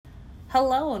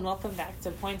Hello and welcome back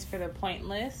to Points for the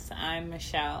Pointless. I'm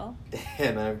Michelle.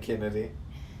 And I'm Kennedy.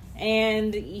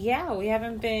 And yeah, we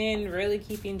haven't been really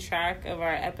keeping track of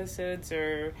our episodes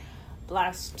or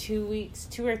last 2 weeks,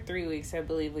 2 or 3 weeks, I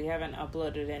believe we haven't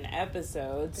uploaded an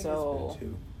episode. It's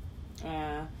been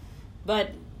 2.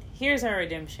 But here's our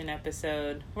redemption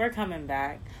episode. We're coming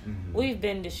back. Mm-hmm. We've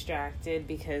been distracted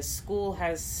because school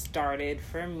has started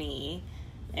for me.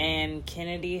 And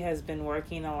Kennedy has been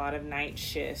working a lot of night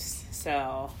shifts,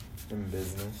 so... In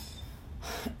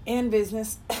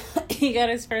business. He got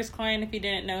his first client. If you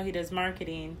didn't know, he does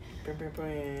marketing.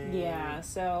 Yeah,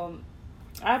 so...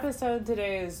 Our episode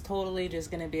today is totally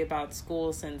just going to be about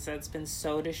school since that's been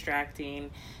so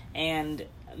distracting. And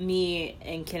me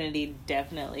and Kennedy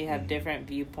definitely have different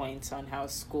viewpoints on how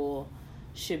school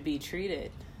should be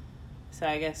treated. So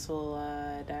I guess we'll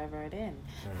dive right in.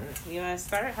 All right. You want to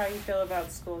start? How you feel about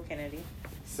school, Kennedy?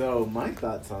 So my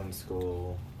thoughts on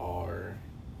school are,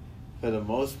 for the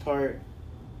most part,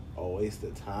 a waste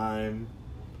of time,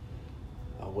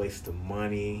 a waste of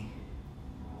money,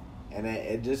 and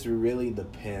it just really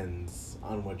depends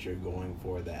on what you're going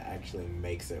for that actually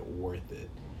makes it worth it.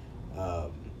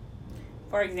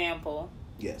 For example,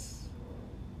 Yes.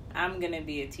 I'm going to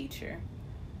be a teacher.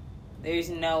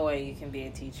 There's no way you can be a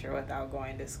teacher without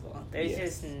going to school. There's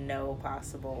just no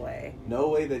possible way. No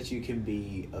way that you can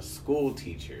be a school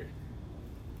teacher.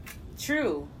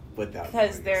 True. Without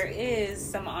Because going to there school. is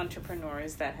some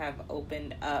entrepreneurs that have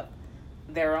opened up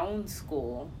their own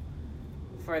school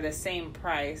for the same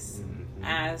price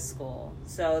as school.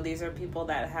 So these are people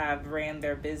that have ran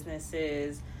their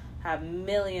businesses, have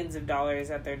millions of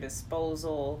dollars at their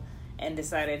disposal, and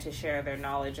decided to share their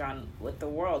knowledge with the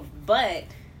world. But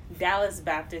Dallas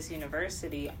Baptist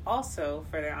University also,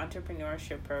 for their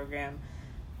entrepreneurship program,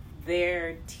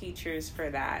 their teachers for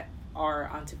that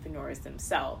are entrepreneurs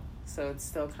themselves. So it's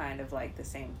still kind of like the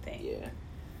same thing. Yeah.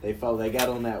 They got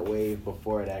on that wave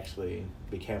before it actually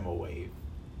became a wave.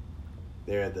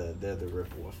 They're the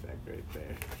ripple effect right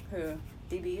there. Who?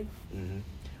 DBU? Mm-hmm.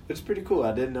 Which is pretty cool.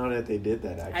 I didn't know that they did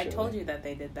that, actually. I told you that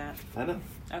they did that. I know.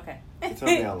 Okay. You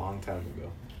told me a long time ago.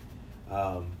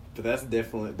 But that's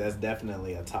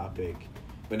definitely a topic.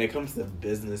 When it comes to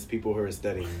business, people who are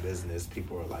studying business,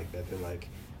 people are like that. They're like,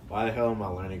 why the hell am I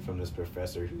learning from this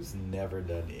professor who's never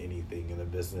done anything in a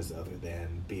business other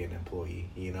than be an employee,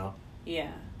 you know?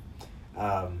 Yeah.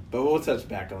 But we'll touch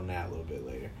back on that a little bit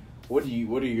later. What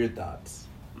are your thoughts?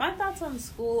 My thoughts on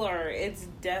school are it's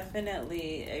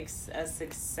definitely a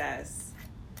success,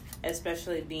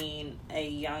 especially being a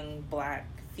young black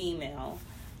female,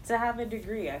 to have a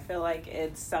degree. I feel like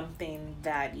it's something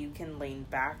that you can lean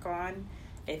back on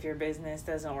if your business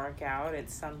doesn't work out.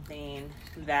 It's something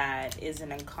that is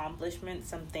an accomplishment,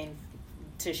 something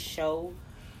to show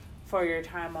for your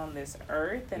time on this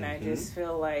earth. And I just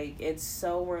feel like it's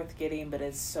so worth getting, but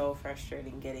it's so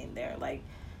frustrating getting there. Like,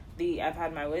 I've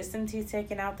had my wisdom teeth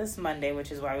taken out this Monday,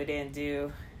 which is why we didn't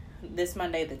do this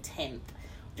Monday the 10th,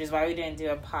 which is why we didn't do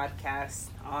a podcast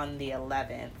on the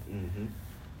 11th.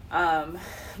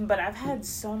 But I've had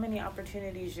so many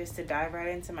opportunities just to dive right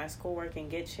into my schoolwork and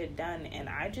get shit done, and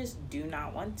I just do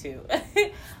not want to.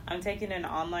 I'm taking an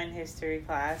online history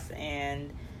class, and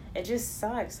it just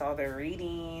sucks, all the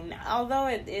reading. Although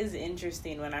it is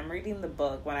interesting when I'm reading the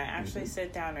book, when I actually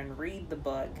sit down and read the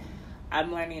book,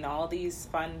 I'm learning all these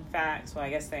fun facts. Well, I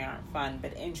guess they aren't fun,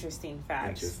 but interesting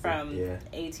facts from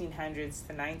 1800s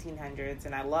to 1900s,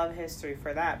 and I love history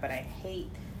for that, but I hate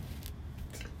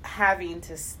having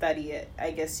to study it.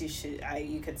 I guess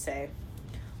you could say,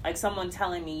 like someone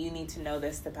telling me you need to know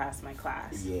this to pass my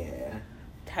class. Yeah.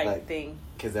 Type thing.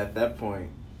 Because at that point,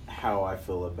 how I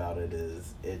feel about it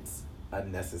is it's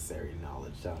unnecessary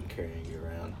knowledge that I'm carrying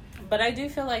around. But I do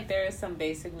feel like there is some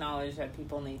basic knowledge that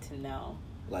people need to know.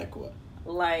 Like what?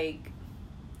 Like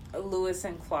Lewis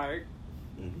and Clark.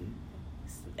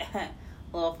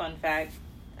 Little fun fact.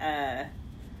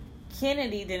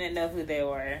 Kennedy didn't know who they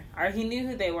were. Or he knew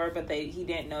who they were, but he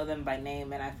didn't know them by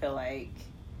name. And I feel like,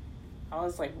 I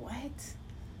was like, what?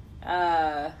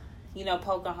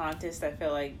 Pocahontas, I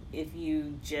feel like if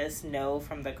you just know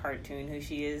from the cartoon who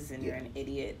she is, then you're an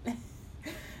idiot.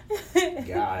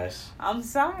 Gosh. I'm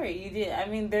sorry. You did. I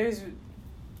mean,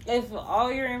 if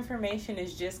all your information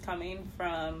is just coming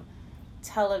from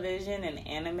television and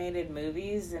animated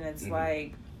movies, then it's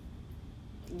like,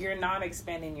 you're not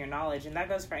expanding your knowledge. And that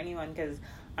goes for anyone, because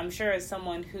I'm sure as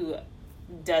someone who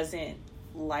doesn't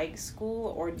like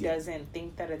school or doesn't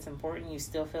think that it's important, you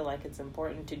still feel like it's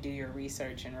important to do your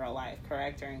research in real life,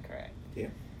 correct or incorrect? Yeah.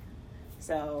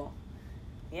 So,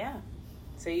 yeah.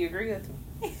 So you agree with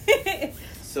me?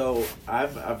 So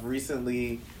I've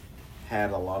recently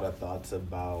had a lot of thoughts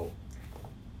about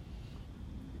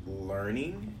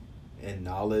learning and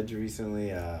knowledge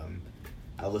recently.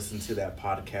 I listened to that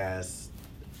podcast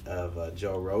of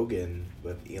Joe Rogan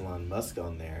with Elon Musk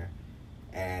on there,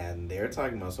 and they're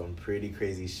talking about some pretty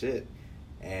crazy shit.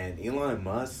 And Elon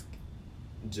Musk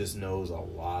just knows a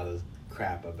lot of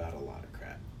crap about a lot of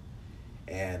crap.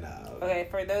 And okay,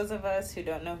 for those of us who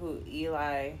don't know who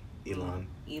Elon.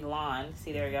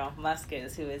 See, there we go. Musk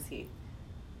is. Who is he?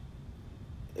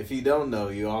 If you don't know,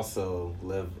 you also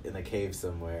live in a cave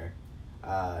somewhere.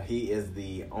 He is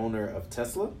the owner of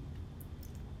Tesla,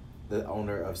 the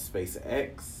owner of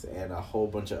SpaceX, and a whole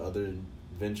bunch of other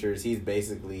ventures. He's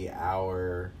basically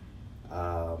our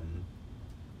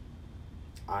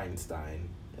Einstein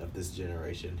of this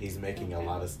generation. He's making a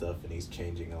lot of stuff, and he's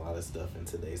changing a lot of stuff in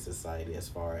today's society as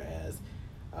far as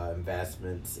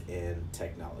investments in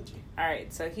technology. All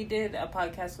right, so he did a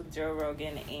podcast with Joe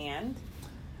Rogan, and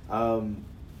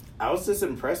I was just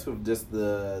impressed with just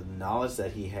the knowledge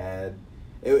that he had.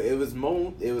 It was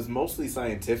mostly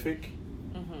scientific.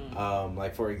 mm-hmm.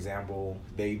 Like, for example,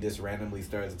 they just randomly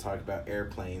started to talk about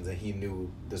airplanes, and he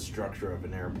knew the structure of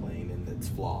an airplane and its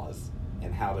flaws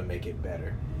and how to make it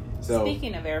better. So,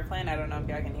 speaking of airplane, I don't know if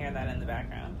y'all can hear that in the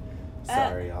background.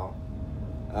 Sorry, y'all.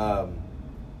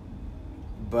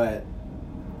 But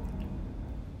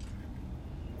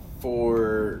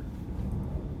for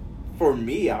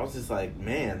me, I was just like,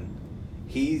 man,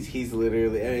 he's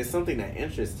literally, and it's something that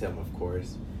interests him, of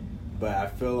course, but I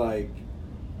feel like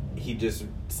he just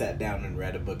sat down and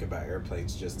read a book about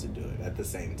airplanes just to do it at the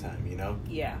same time, you know?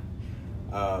 Yeah.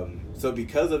 So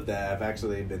because of that, I've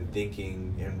actually been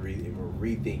thinking and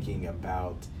rethinking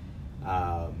about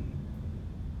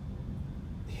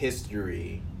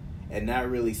history, and not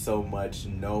really so much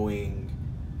knowing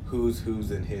who's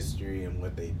in history and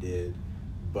what they did,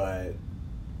 but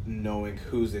knowing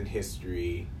who's in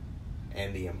history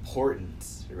and the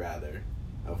importance, rather,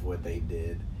 of what they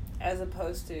did. As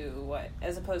opposed to what?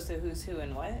 As opposed to who's who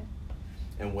and what?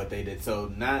 And what they did. So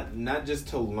not just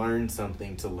to learn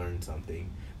something,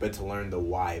 but to learn the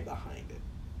why behind it.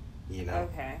 You know?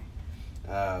 Okay.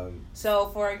 So,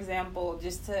 for example,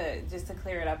 just to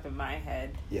clear it up in my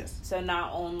head. Yes. So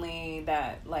not only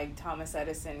that, like, Thomas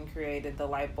Edison created the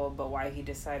light bulb, but why he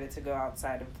decided to go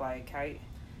outside and fly a kite.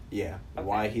 Yeah. Okay.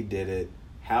 Why he did it,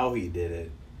 how he did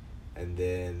it, and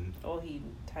then... Oh, he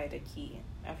tied a key.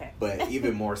 Okay. But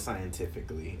even more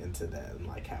scientifically into that, and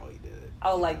like how he did it.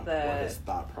 Oh, like what his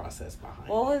thought process behind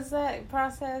it. What was that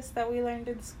process that we learned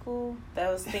in school?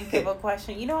 That was think of a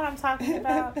question. You know what I'm talking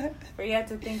about? Where you had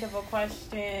to think of a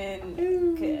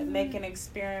question, make an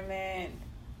experiment,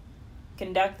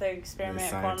 conduct the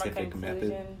experiment, form a conclusion.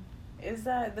 Method. Is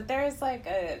that? But there is like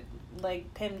a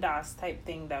PEMDAS type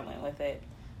thing that went with it.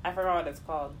 I forgot what it's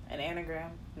called. An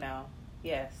anagram? No.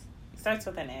 Yes. It starts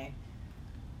with an A.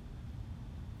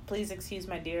 Please excuse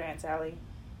my dear Aunt Sally.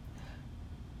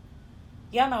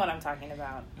 Y'all know what I'm talking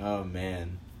about. Oh,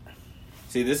 man.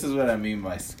 See, this is what I mean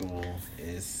by school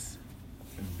is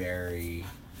very...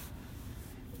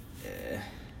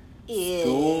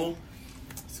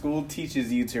 School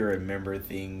teaches you to remember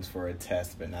things for a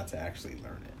test, but not to actually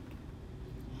learn it.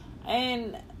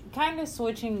 And kind of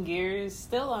switching gears,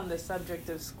 still on the subject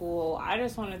of school, I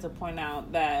just wanted to point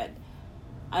out that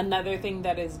another thing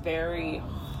that is very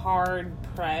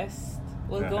hard-pressed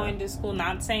with going to school,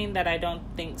 not saying that I don't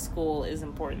think school is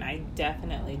important, I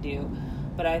definitely do,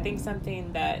 but I think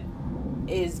something that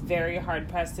is very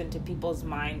hard-pressed into people's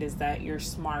mind is that you're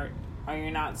smart or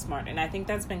you're not smart. And I think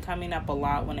that's been coming up a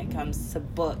lot when it comes to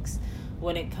books,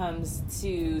 when it comes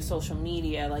to social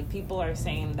media. Like, people are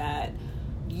saying that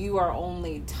you are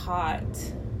only taught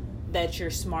that you're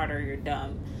smart or you're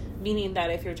dumb. Meaning that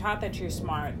if you're taught that you're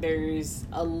smart, there's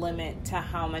a limit to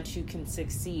how much you can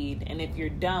succeed. And if you're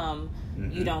dumb,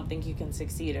 you don't think you can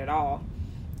succeed at all.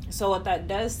 So what that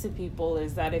does to people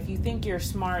is that if you think you're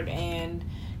smart and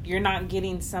you're not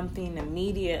getting something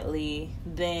immediately,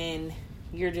 then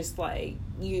you're just like,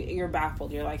 you're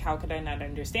baffled. You're like, how could I not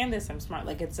understand this? I'm smart.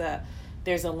 Like,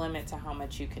 there's a limit to how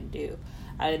much you can do.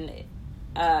 And,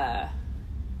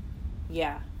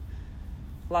 yeah.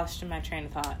 Lost my train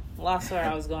of thought. Lost where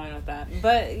I was going with that.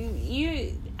 But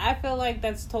I feel like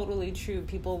that's totally true.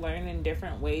 People learn in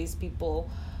different ways. People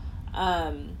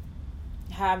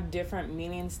have different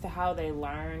meanings to how they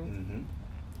learn.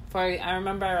 I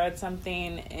remember I read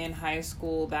something in high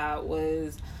school that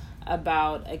was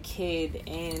about a kid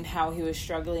and how he was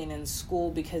struggling in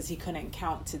school because he couldn't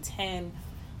count to 10.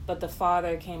 But the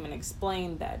father came and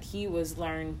explained that he was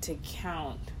learned to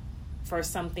count for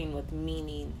something with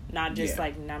meaning, not just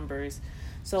like numbers.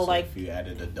 So like, if you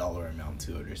added a dollar amount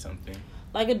to it or something.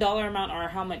 like a dollar amount or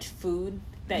how much food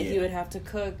that he Yeah. would have to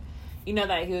cook. You know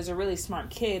that he was a really smart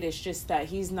kid. It's just that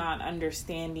he's not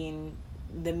understanding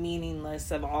the meaningless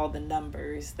of all the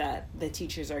numbers that the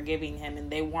teachers are giving him,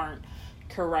 and they weren't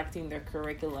correcting their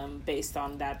curriculum based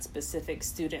on that specific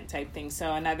student type thing.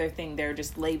 So another thing, they're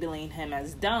just labeling him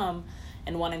as dumb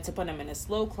and wanting to put him in a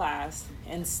slow class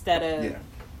instead of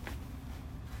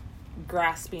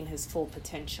grasping his full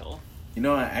potential. You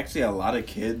know, actually, a lot of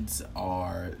kids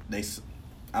I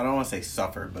don't want to say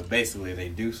suffer, but basically they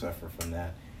do suffer from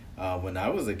that. When I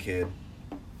was a kid,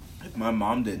 if my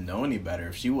mom didn't know any better,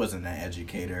 if she wasn't an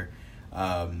educator,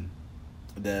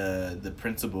 the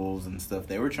principals and stuff,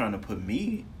 they were trying to put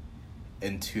me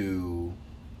into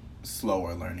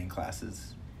slower learning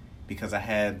classes because I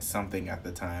had something at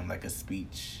the time, like a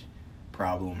speech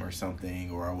problem or something,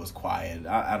 or I was quiet.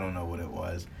 I don't know what it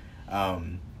was.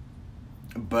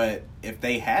 But if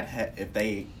they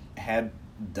had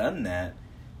done that,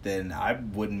 then I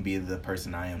wouldn't be the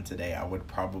person I am today. I would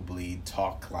probably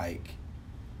talk like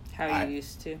how you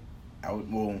used to. I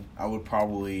would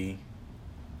probably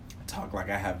talk like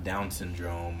I have Down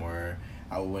syndrome, or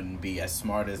I wouldn't be as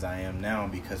smart as I am now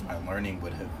because my learning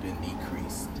would have been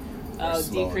decreased. Oh,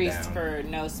 decreased down. For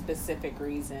no specific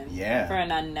reason. Yeah. For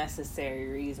an unnecessary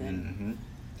reason. Mm-hmm.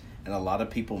 And a lot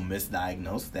of people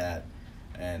misdiagnose that,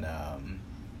 and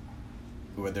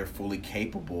where they're fully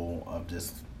capable of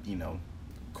just,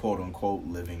 quote unquote,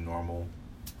 living normal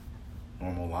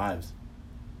lives.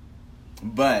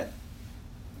 But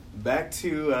back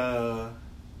to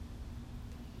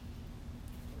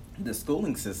the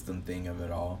schooling system thing of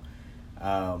it all.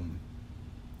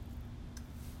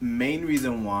 Main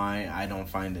reason why I don't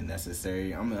find it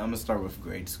necessary, I'm gonna start with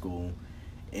grade school,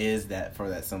 is that for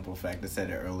that simple fact, I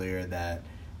said it earlier, that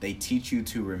they teach you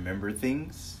to remember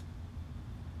things,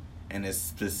 and it's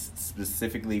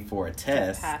specifically for a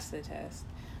test. To pass the test.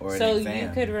 Or so an exam.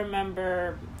 You could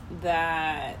remember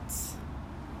that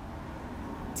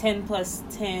 10 plus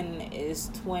 10 is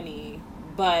 20,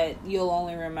 but you'll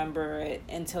only remember it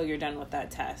until you're done with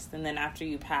that test. And then after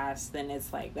you pass, then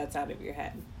it's like, that's out of your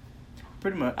head.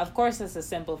 Pretty much. Of course, it's a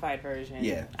simplified version.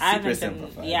 Yeah, I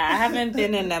simplified. I haven't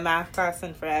been in a math class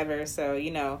in forever, so,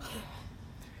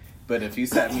 But if you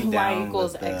sat me down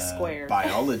with the X squared.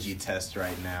 biology test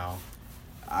right now,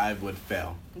 I would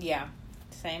fail. Yeah,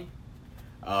 same.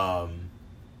 And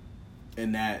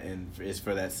it's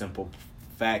for that simple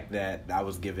fact that I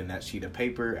was given that sheet of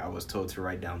paper. I was told to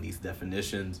write down these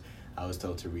definitions. I was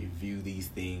told to review these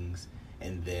things.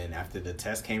 And then after the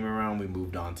test came around, we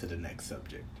moved on to the next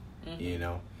subject,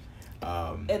 And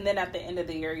then at the end of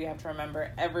the year, you have to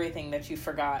remember everything that you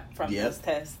forgot from this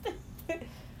test.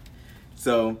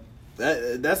 So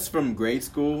that's from grade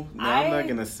school. Now, I'm not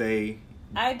going to say...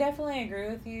 I definitely agree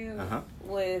with you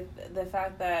with the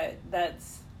fact that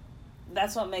that's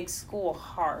what makes school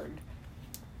hard.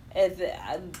 It's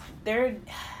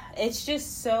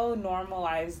just so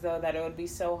normalized, though, that it would be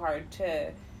so hard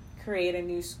to create a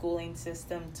new schooling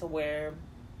system to where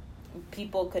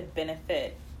people could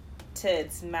benefit to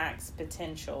its max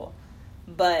potential.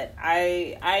 But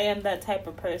I am that type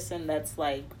of person that's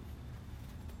like,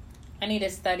 I need to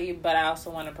study, but I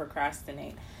also want to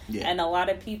procrastinate. Yeah. And a lot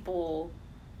of people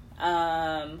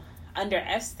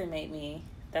underestimate me.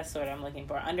 That's what I'm looking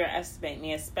for. Underestimate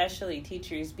me, especially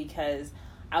teachers, because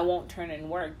I won't turn in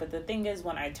work. But the thing is,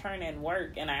 when I turn in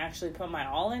work and I actually put my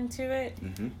all into it,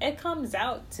 it comes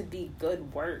out to be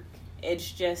good work. It's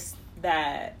just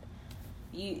that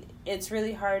it's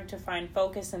really hard to find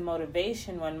focus and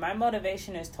motivation when my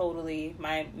motivation is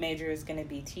my major is going to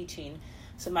be teaching.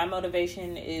 So my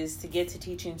motivation is to get to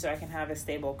teaching so I can have a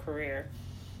stable career.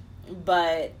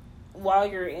 But while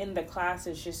you're in the class,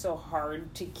 it's just so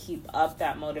hard to keep up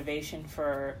that motivation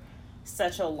for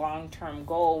such a long-term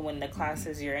goal when the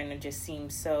classes you're in, it just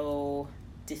seems so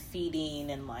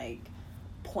defeating and like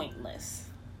pointless.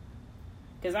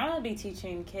 Because I'm going to be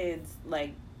teaching kids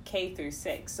like K through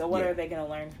 6. So what are they going to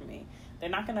learn from me?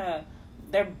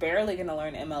 They're barely going to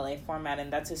learn MLA format,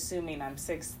 and that's assuming I'm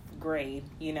 6th grade,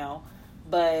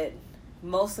 But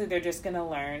mostly they're just going to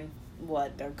learn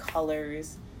their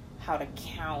colors, how to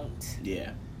count.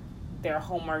 Yeah. Their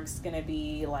homework's going to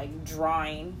be like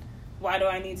drawing. Why do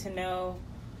I need to know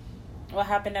what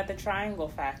happened at the Triangle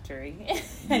Factory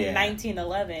in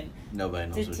 1911?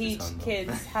 Nobody knows to teach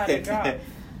kids how to draw.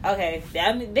 Okay,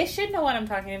 I mean, they should know what I'm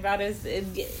talking about.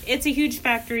 It's a huge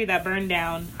factory that burned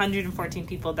down. 114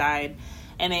 people died.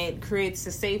 And it creates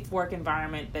the safe work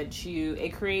environment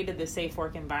it created the safe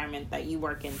work environment that you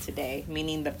work in today,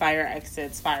 meaning the fire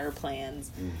exits, fire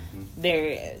plans.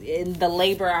 There, in the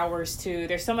labor hours too.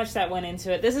 There's so much that went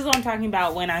into it. This is what I'm talking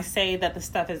about when I say that the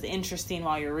stuff is interesting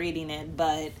while you're reading it,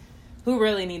 but who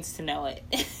really needs to know it?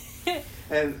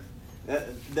 And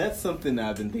that's something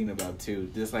I've been thinking about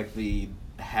too. Just like the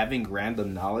having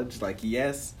random knowledge. Like,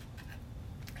 yes,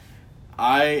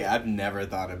 I've never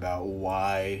thought about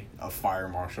why a fire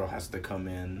marshal has to come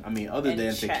in. I mean, other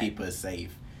than to keep us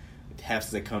safe, it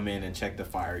has to come in and check the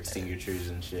fire extinguishers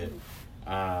and shit.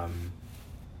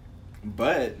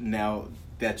 But now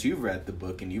that you've read the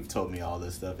book and you've told me all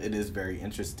this stuff, it is very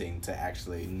interesting to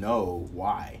actually know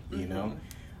why, you know?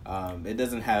 It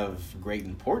doesn't have great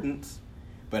importance,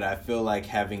 but I feel like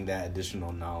having that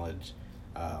additional knowledge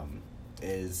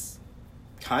is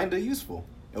kind of useful.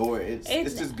 Or it's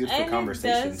just good for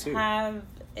conversation too.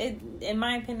 In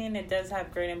my opinion, it does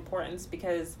have great importance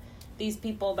because these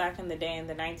people back in the day in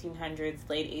the 1900s,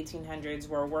 late 1800s,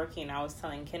 were working. I was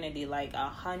telling Kennedy, like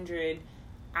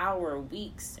 100-hour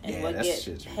weeks and would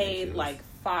get paid like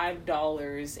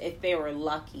 $5 if they were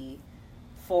lucky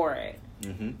for it.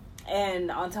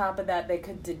 And on top of that, they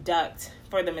could deduct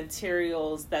for the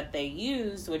materials that they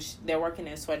used, which they're working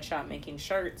in a sweatshop making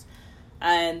shirts.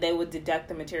 And they would deduct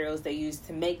the materials they used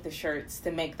to make the shirts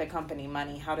to make the company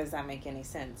money. How does that make any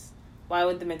sense? Why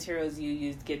would the materials you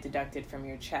used get deducted from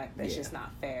your check? That's just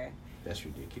not fair. That's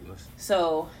ridiculous.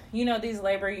 So, you know, these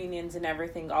labor unions and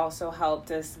everything also helped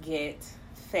us get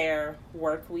fair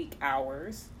work week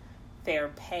hours, fair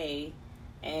pay,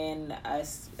 and a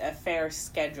fair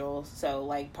schedule. So,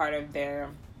 like, part of their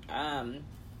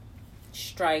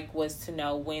strike was to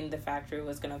know when the factory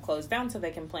was going to close down so they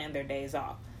can plan their days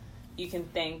off. You can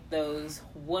thank those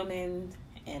women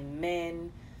and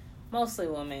men, mostly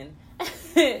women,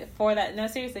 for that. No,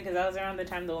 seriously, because that was around the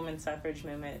time the women's suffrage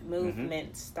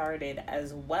movement started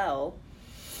as well.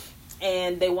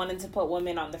 And they wanted to put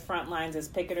women on the front lines as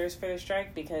picketers for the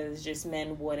strike because just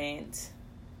men wouldn't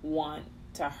want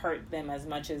to hurt them as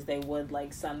much as they would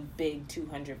like some big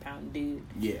 200-pound dude.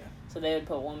 Yeah. So they would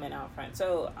put women out front.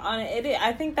 So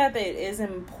I think that it is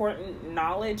important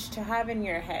knowledge to have in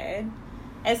your head.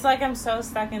 It's like I'm so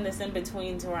stuck in this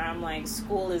in-between to where I'm like,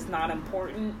 school is not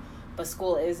important, but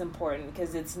school is important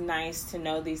because it's nice to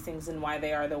know these things and why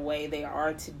they are the way they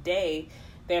are today.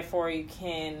 Therefore, you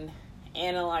can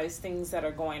analyze things that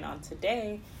are going on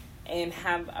today and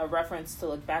have a reference to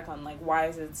look back on, like, why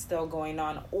is it still going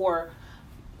on? Or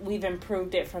we've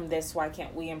improved it from this, why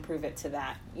can't we improve it to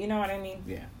that? You know what I mean?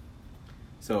 Yeah.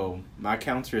 So my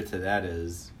counter to that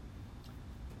is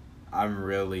I'm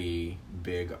really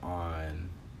big on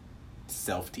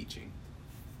self-teaching.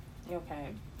 Okay.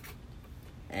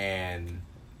 And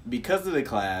because of the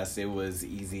class, it was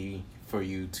easy for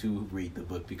you to read the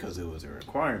book because it was a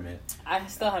requirement. I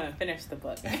still haven't finished the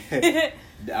book.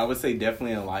 I would say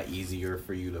definitely a lot easier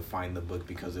for you to find the book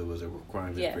because it was a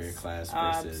requirement for your class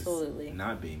versus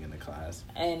not being in the class.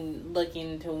 And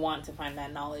looking to want to find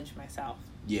that knowledge myself.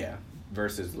 Yeah,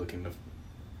 versus looking to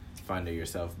find it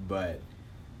yourself. But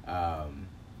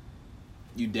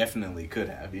you definitely could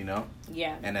have, you know?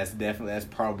 Yeah. And that's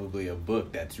probably a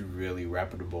book that's really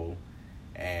reputable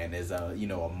and is a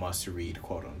must read,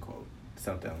 quote unquote.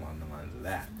 Something along the lines of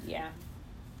that. Yeah.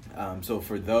 So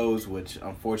for those, which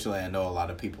unfortunately I know a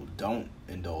lot of people don't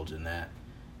indulge in that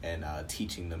and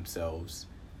teaching themselves,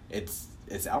 it's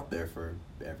out there for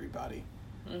everybody.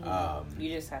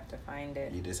 You just have to find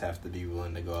it. You just have to be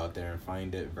willing to go out there and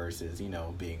find it versus,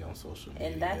 being on social media.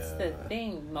 And that's the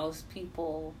thing. Most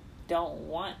people don't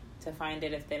want to find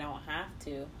it if they don't have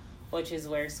to, which is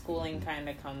where schooling kind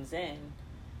of comes in.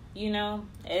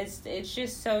 It's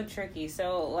just so tricky.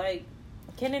 So, like,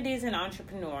 Kennedy's an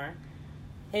entrepreneur.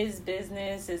 His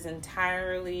business is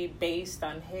entirely based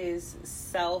on his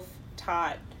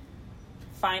self-taught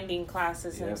finding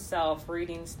classes himself,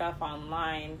 reading stuff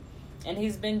online. And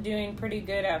he's been doing pretty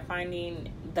good at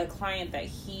finding the client that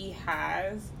he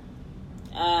has,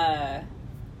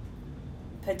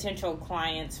 potential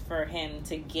clients for him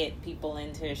to get people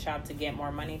into his shop, to get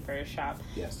more money for his shop.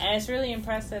 Yes. And it's really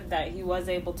impressive that he was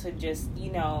able to just,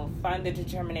 find the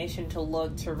determination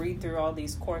to read through all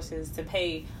these courses, to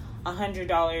pay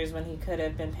 $100 when he could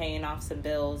have been paying off some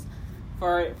bills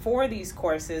for these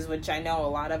courses, which I know a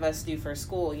lot of us do for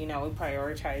school. We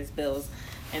prioritize bills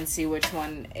and see which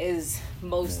one is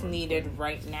most needed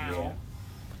right now,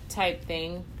 type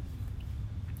thing.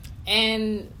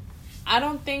 And I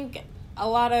don't think a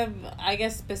lot of, I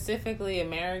guess specifically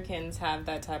Americans, have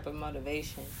that type of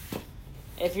motivation.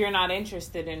 If you're not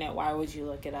interested in it, why would you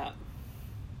look it up?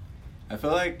 I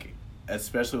feel like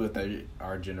especially with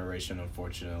our generation,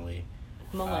 unfortunately.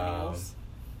 Millennials.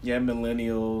 Yeah,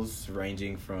 millennials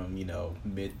ranging from,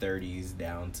 mid-30s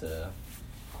down to,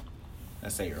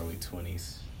 let's say, early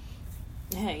 20s.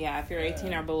 Yeah, if you're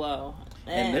 18 or below.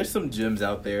 And there's some gyms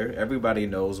out there. Everybody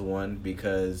knows one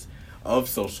because of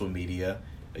social media.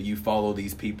 You follow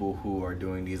these people who are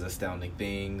doing these astounding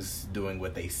things, doing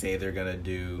what they say they're going to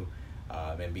do.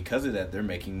 And because of that, they're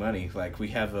making money. Like, we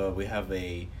have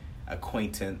a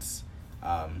acquaintance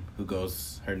who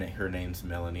goes, her name's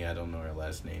Melanie. I don't know her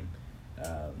last name.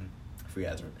 Free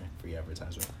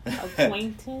advertisement.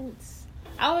 Acquaintance?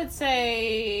 I would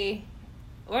say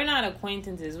we're not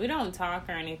acquaintances. We don't talk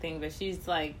or anything, but she's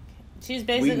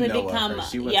basically become.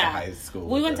 She went to high school.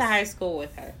 We went to high school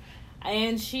with her,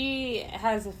 and she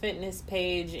has a fitness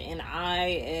page, and I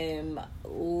am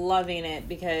loving it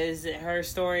because her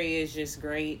story is just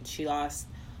great. She lost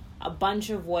a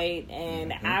bunch of weight,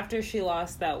 and after she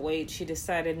lost that weight, she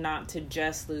decided not to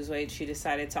just lose weight. She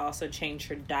decided to also change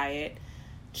her diet,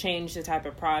 change the type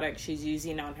of product she's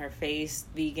using on her face,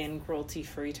 vegan,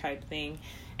 cruelty-free type thing.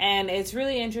 And it's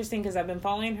really interesting because I've been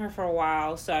following her for a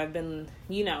while, so I've been,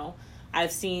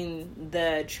 I've seen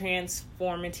the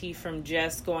transformity from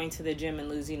just going to the gym and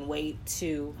losing weight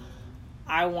to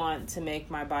I want to make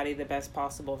my body the best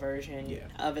possible version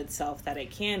of itself that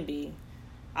it can be.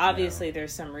 Obviously,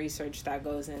 there's some research that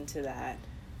goes into that.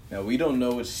 Now, we don't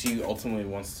know what she ultimately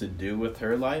wants to do with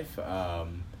her life,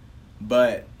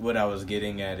 but what I was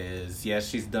getting at is,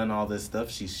 she's done all this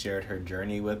stuff. She's shared her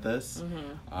journey with us.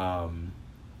 Mm-hmm.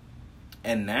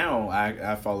 And now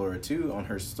I follow her too on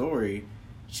her story.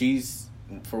 She's,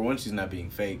 for one, she's not being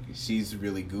fake. She's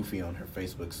really goofy on her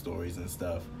Facebook stories and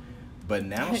stuff. But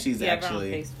now she's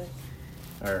actually on Facebook.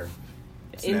 Or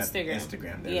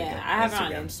Instagram. There I have her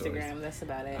on Instagram. Stories. That's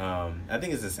about it. I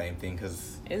think it's the same thing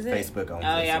because Facebook owns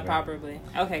Instagram. Oh, yeah, probably.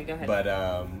 Okay, go ahead.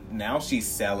 But now she's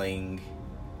selling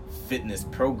fitness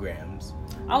programs.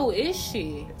 Oh, is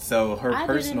she? So her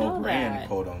personal brand,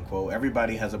 quote unquote,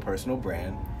 everybody has a personal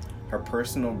brand. Her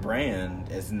personal brand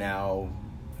is now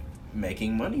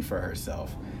making money for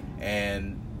herself.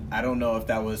 And I don't know if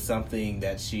that was something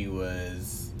that she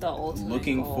was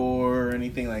looking for or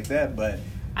anything like that, but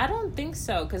I don't think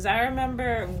so, because I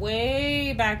remember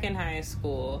way back in high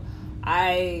school,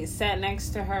 I sat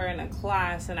next to her in a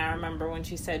class, and I remember when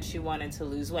she said she wanted to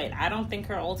lose weight. I don't think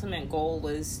her ultimate goal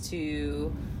was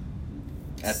to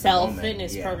sell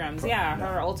fitness programs.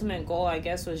 Her ultimate goal, I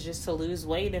guess, was just to lose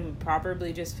weight and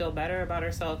probably just feel better about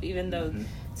herself, even though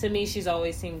to me she's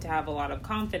always seemed to have a lot of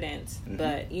confidence.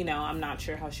 But, I'm not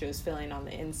sure how she was feeling on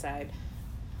the inside.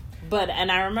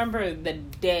 And I remember the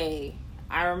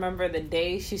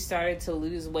day she started to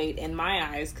lose weight in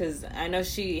my eyes, because I know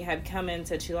she had come in,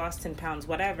 said she lost 10 pounds,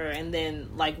 whatever. And then,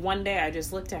 one day I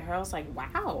just looked at her. I was like,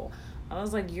 wow. I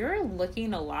was like, you're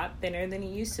looking a lot thinner than you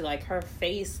used to. Her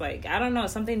face, I don't know,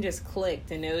 something just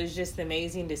clicked. And it was just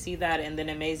amazing to see that, and then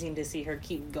amazing to see her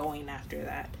keep going after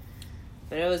that.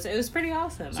 But it was pretty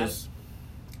awesome.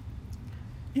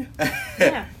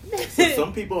 Yeah. So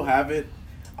some people have it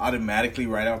automatically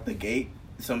right out the gate.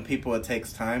 Some people it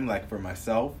takes time, like for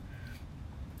myself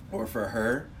or for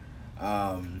her.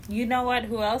 You know what?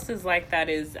 Who else is like that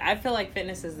is, I feel like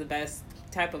fitness is the best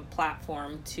type of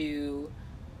platform to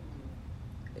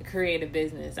create a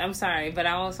business. I'm sorry, but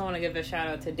I also want to give a shout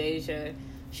out to Deja.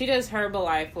 She does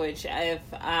Herbalife, which if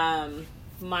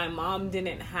my mom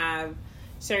didn't have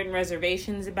certain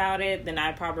reservations about it, then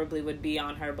I probably would be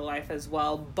on Herbalife as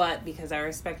well. But because I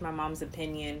respect my mom's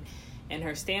opinion and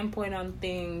her standpoint on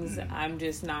things, I'm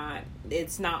just not,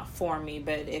 it's not for me.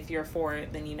 But if you're for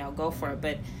it, then, go for it.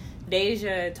 But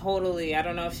Deja, totally, I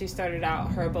don't know if she started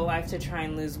out Herbalife to try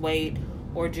and lose weight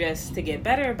or just to get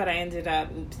better, but I ended up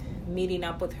meeting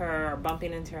up with her or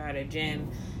bumping into her at a gym,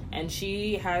 and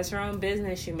she has her own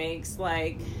business. She makes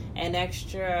an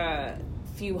extra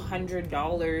few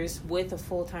 $100s with a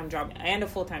full-time job and a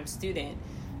full-time student,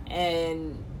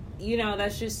 and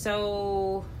that's just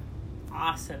so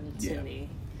awesome to me.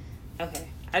 Okay,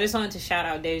 I just wanted to shout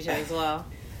out Deja as well.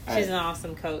 She's an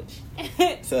awesome coach.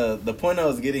 So the point I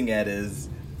was getting at is,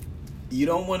 you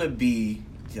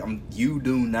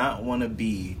do not want to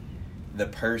be the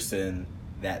person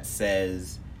that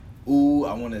says, ooh,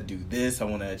 I want to do this, I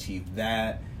want to achieve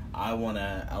that, I want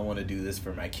to do this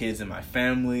for my kids and my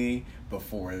family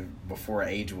before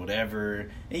age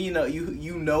whatever. And you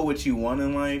know what you want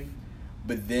in life,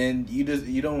 but then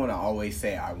you don't want to always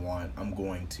say I'm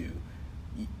going to.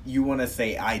 You want to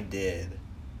say I did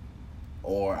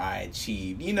or I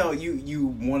achieved. You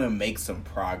want to make some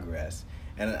progress.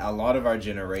 And a lot of our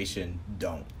generation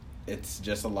don't. It's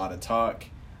just a lot of talk,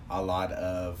 a lot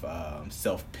of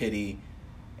self-pity,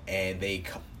 and they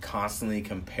constantly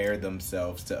compare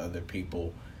themselves to other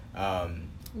people.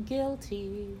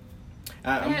 Guilty.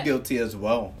 I'm guilty as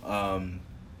well.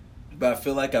 But I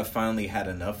feel like I finally had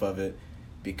enough of it,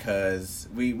 because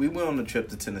we went on a trip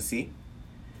to Tennessee,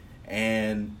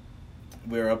 and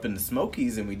we were up in the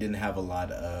Smokies, and we didn't have a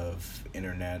lot of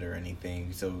internet or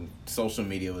anything, so social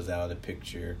media was out of the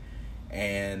picture.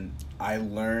 And I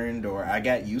learned, or I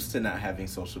got used to not having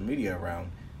social media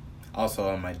around. Also,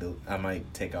 I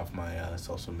might take off my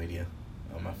social media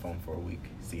on my phone for a week,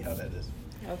 see how that is.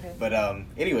 Okay. But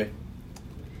anyway,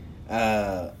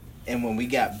 and when we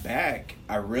got back,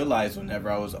 I realized whenever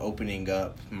I was opening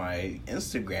up my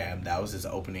Instagram, that I was just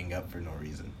opening up for no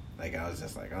reason. Like, I was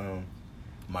just like,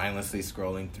 mindlessly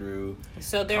scrolling through.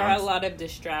 So there are a lot of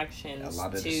distractions.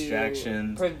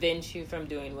 To prevent you from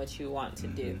doing what you want to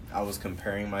do. I was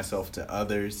comparing myself to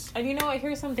others. And you know what?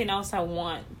 Here's something else I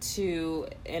want to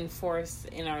enforce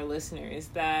in our listeners,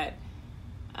 that,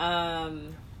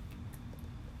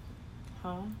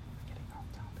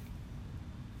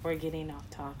 We're getting off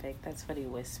topic. That's what he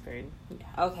whispered.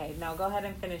 Okay, now go ahead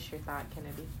and finish your thought,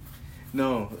 Kennedy.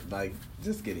 No, like,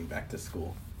 just getting back to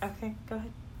school. Okay, go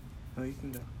ahead. Oh, you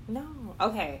can go. No.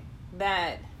 Okay.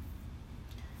 That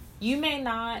you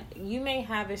may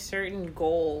have a certain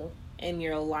goal in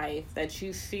your life that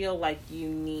you feel like you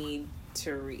need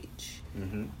to reach.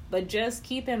 Mm-hmm. But just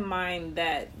keep in mind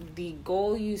that the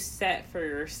goal you set for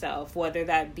yourself, whether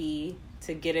that be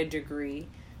to get a degree,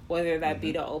 whether that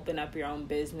be to open up your own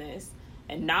business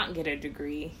and not get a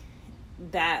degree,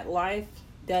 that life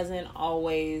doesn't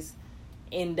always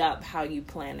end up how you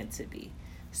plan it to be.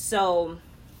 So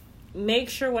make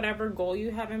sure whatever goal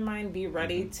you have in mind, be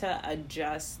ready to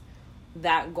adjust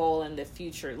that goal in the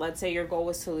future. Let's say your goal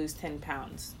was to lose 10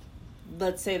 pounds.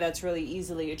 Let's say that's really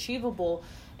easily achievable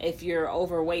if you're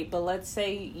overweight, but let's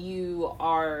say you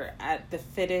are at the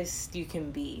fittest you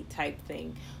can be type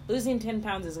thing. Losing 10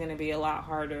 pounds is going to be a lot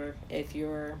harder if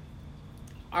you're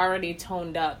already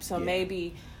toned up. So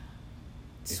maybe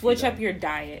switch up your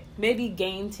diet. Maybe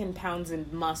gain 10 pounds in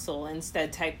muscle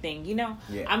instead type thing. You know,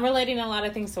 I'm relating a lot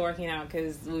of things to working out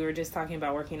because we were just talking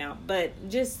about working out. But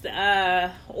just,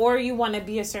 or you want to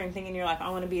be a certain thing in your life. I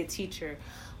want to be a teacher.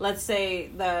 Let's say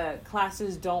the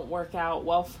classes don't work out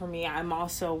well for me. I'm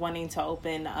also wanting to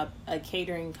open up a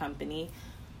catering company.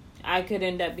 I could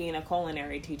end up being a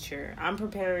culinary teacher. I'm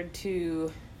prepared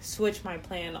to switch my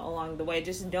plan along the way.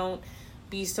 Just don't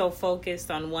be so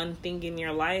focused on one thing in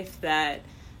your life that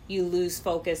you lose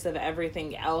focus of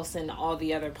everything else and all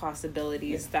the other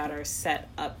possibilities that are set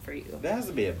up for you. There has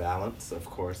to be a balance, of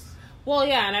course. Well,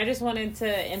 yeah, and I just wanted to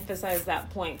emphasize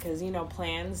that point because, you know,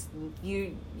 plans,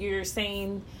 you're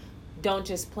saying don't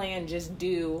just plan, just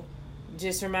do.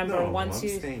 Just remember once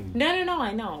you... No,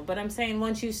 I know. But I'm saying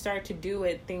once you start to do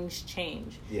it, things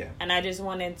change. Yeah. And I just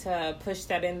wanted to push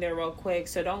that in there real quick.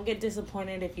 So don't get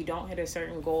disappointed if you don't hit a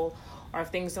certain goal or if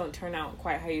things don't turn out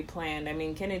quite how you planned. I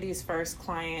mean, Kennedy's first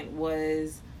client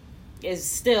is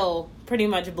still pretty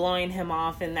much blowing him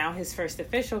off. And now his first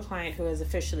official client who has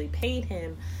officially paid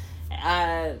him,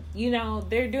 you know,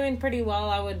 they're doing pretty well,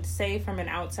 I would say, from an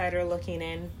outsider looking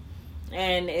in.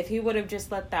 And if he would have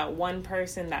just let that one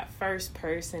person, that first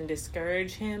person,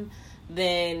 discourage him,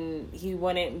 then he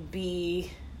wouldn't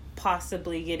be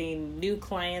possibly getting new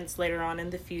clients later on in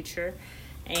the future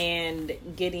and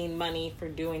getting money for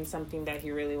doing something that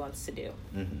he really wants to do.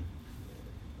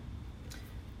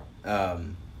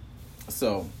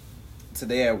 So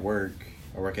today at work,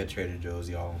 I work at Trader Joe's,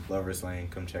 y'all. Lover's Lane,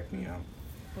 come check me out.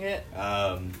 Yeah.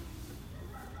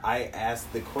 I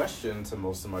asked the question to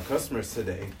most of my customers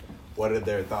today, what are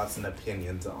their thoughts and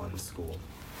opinions on school?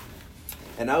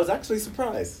 And I was actually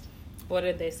surprised. What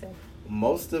did they say?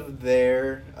 Most of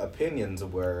their opinions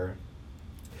were,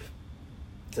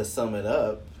 to sum it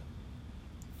up,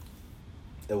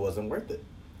 it wasn't worth it.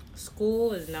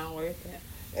 School is not worth it.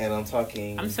 And I'm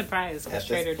talking... I'm surprised because At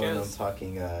Trader this point, Joe's. I'm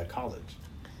talking college.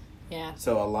 Yeah.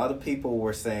 So a lot of people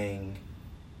were saying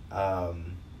that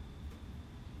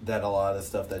a lot of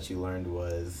stuff that you learned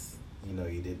was, you know,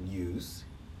 you didn't use.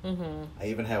 I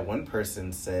even had one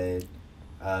person said,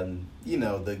 you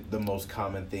know, the most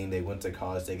common thing, they went to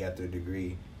college, they got their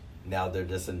degree. Now they're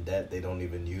just in debt. They don't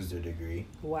even use their degree.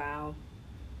 Wow.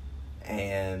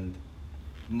 And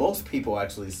most people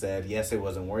actually said, yes, it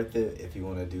wasn't worth it. If you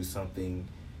want to do something,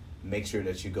 make sure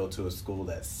that you go to a school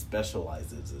that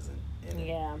specializes in it.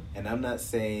 Yeah. And I'm not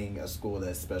saying a school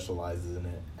that specializes in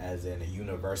it as in a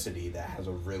university that has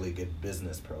a really good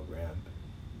business program.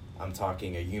 I'm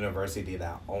talking a university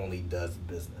that only does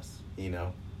business, you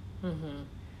know?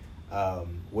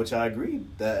 Which I agree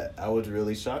that I was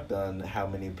really shocked on how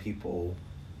many people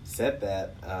said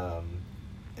that,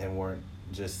 and weren't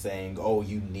just saying, "Oh,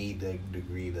 you need a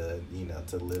degree to,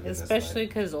 to live in this life." Especially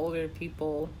because older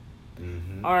people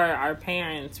Mm-hmm. or our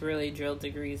parents really drilled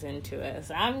degrees into us.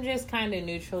 I'm just kind of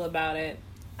neutral about it.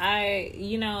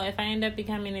 If I end up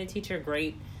becoming a teacher,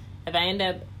 great. If I end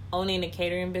up owning a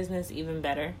catering business, even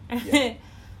better. Yeah.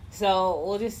 So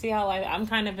we'll just see how I'm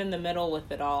kind of in the middle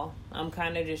with it all. I'm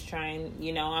kind of just trying,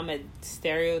 I'm a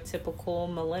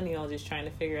stereotypical millennial just trying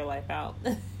to figure life out.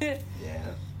 Yeah.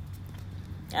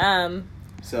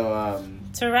 So,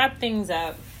 to wrap things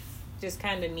up, just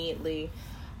kind of neatly,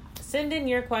 send in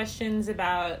your questions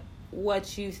about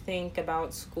what you think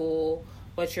about school,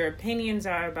 what your opinions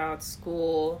are about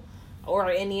school,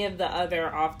 or any of the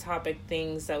other off-topic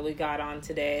things that we got on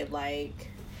today, like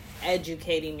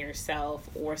educating yourself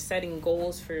or setting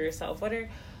goals for yourself.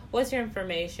 What's your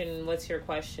information? What's your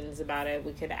questions about it?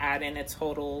 We could add in a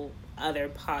total other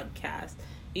podcast.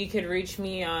 You could reach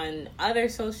me on other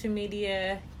social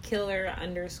media.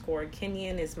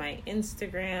 Killer_Kenyon is my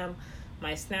Instagram.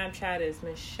 My Snapchat is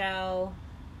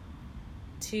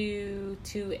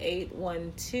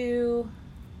Michelle22812.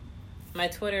 My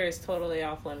Twitter is totally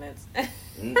off limits.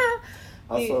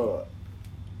 Also,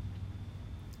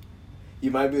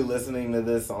 you might be listening to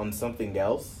this on something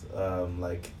else,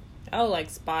 like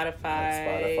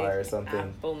Spotify or something.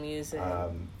 Apple Music.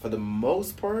 For the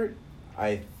most part,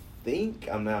 I think,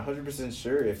 I'm not 100%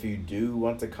 sure, if you do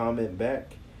want to comment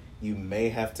back, you may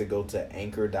have to go to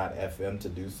anchor.fm to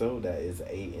do so. That is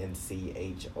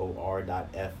ANCHOR.fm.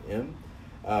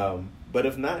 But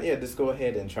if not, just go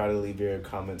ahead and try to leave your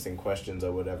comments and questions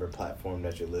on whatever platform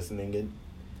that you're listening in.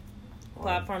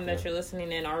 You're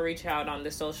listening in, or reach out on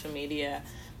the social media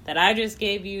that I just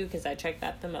gave you, because I check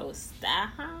that the most.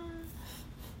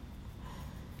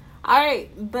 All right,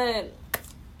 but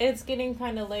it's getting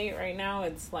kind of late right now.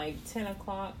 It's like 10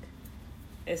 o'clock.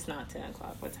 It's not 10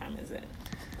 o'clock. What time is it?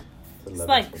 It's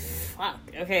like, fuck.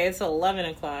 Okay, it's 11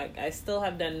 o'clock. I still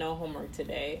have done no homework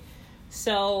today.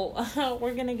 So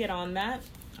we're going to get on that.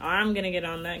 I'm going to get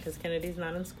on that because Kennedy's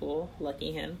not in school.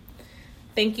 Lucky him.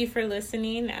 Thank you for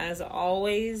listening. As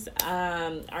always,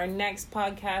 our next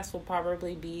podcast will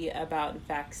probably be about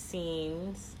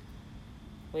vaccines.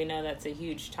 We know that's a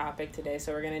huge topic today,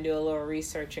 so we're going to do a little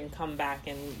research and come back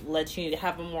and let you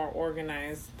have a more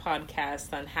organized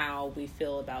podcast on how we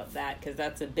feel about that, because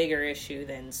that's a bigger issue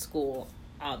than school,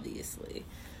 obviously.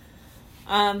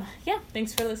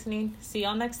 Thanks for listening. See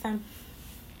y'all next time.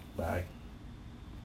 Bye.